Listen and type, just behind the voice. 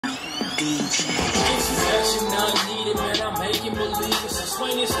Introduction unneeded, man, I'm making believers.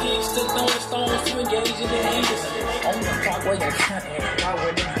 Swinging sticks to throwing stones to engage in the haters. On the clock where you're trying to out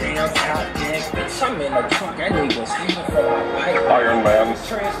with the damn top next. Bitch, I'm in the trunk, that nigga stealing from my bike. Iron Man.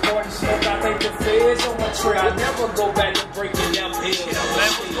 Transporting smoke, I think the feds on my trail. I never go back to breaking down pills. Man,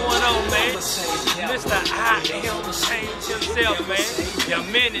 what's going on, man? Mr. I am change himself, man. Your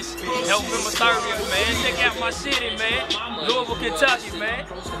Menace, November 30th, man. Check out my city, man. Louisville, Kentucky, man.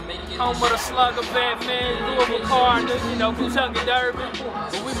 Home of the slugger Batman, Louisville Cardinals, you know, Kentucky Derby.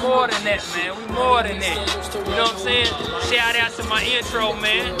 But we more than that, man. We more than that. You know what I'm saying? Shout out to my intro,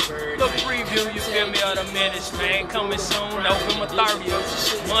 man. Little preview, you feel me, of the Menace, man. Coming soon, November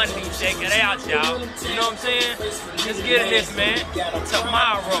 30th, Monday. Check it out, y'all. You know what I'm saying? Let's get in this, man.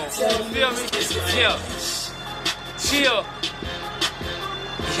 Tomorrow. You feel me? Chill. Chill.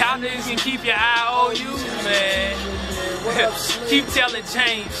 Y'all niggas can keep your IOUs, man. Keep telling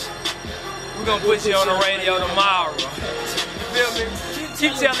James. We're gonna put you on the radio tomorrow. You feel me?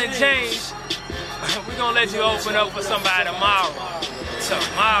 Keep telling James. We're gonna let you open up for somebody tomorrow.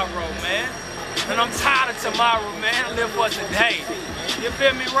 Tomorrow, man. And I'm tired of tomorrow, man. I live for today. You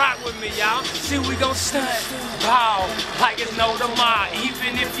feel me? Rock with me, y'all. See, we gon' stunt, ball, like it's no tomorrow.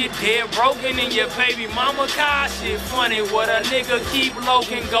 Even if you're dead broken in your baby mama car, shit funny what a nigga keep low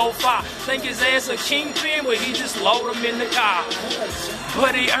can go far. Think his ass a kingpin, but he just load him in the car.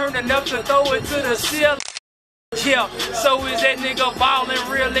 But he earned enough to throw it to the ceiling. Yeah, so is that nigga ballin'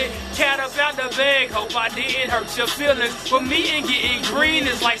 really? Cat up out the bag, hope I didn't hurt your feelings. For me and getting green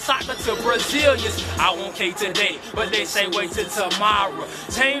is like soccer to Brazilians. I won't cake today, but they say wait till tomorrow.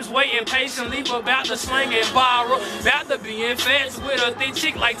 James waiting patiently, but about to slang and borrow. About to be in fast with a thick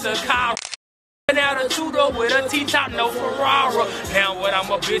chick like Takara. Out a two-door with a T-top, no Ferrari. Now what I'm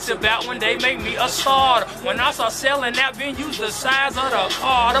a bitch about when they make me a starter. When I start selling out venues the size of the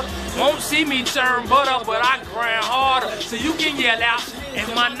Carter. Won't see me turn butter, but I grind harder. So you can yell out,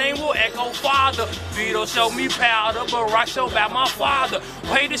 and my name will echo father. Vito showed me powder, but Rock showed about my father.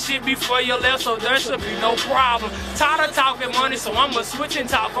 Weigh the shit before you left, so there should be no problem. Tired of talking money, so I'ma switch and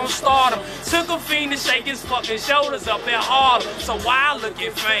talk on stardom. Took a fiend to shake his fucking shoulders up at Harlem. So why I look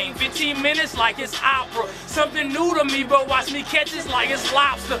at fame? 15 minutes like it's opera. Something new to me, but watch me catch it like it's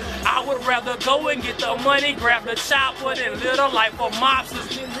lobster. I would rather go and get the money, grab the chopper, than live a life of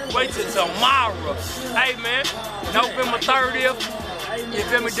mobsters. Wait till tomorrow. Hey man, November 30th. You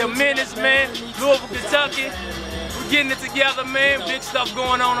feel me? The Menace, man. Louisville, Kentucky. We're getting it together, man. Big stuff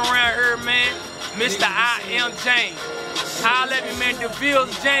going on around here, man. Mr. I Am James. Holla at me, man.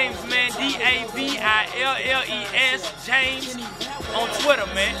 DeVille's James, man. DAVILLES James on Twitter,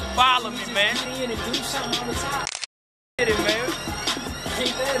 man. Follow me, man. Get it, man.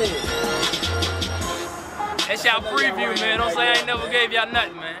 That's y'all preview, man. Don't say I ain't never gave y'all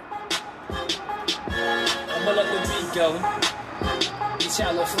nothing, man. I'ma let the beat go. Get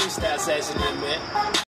y'all a little freestyle session in, man.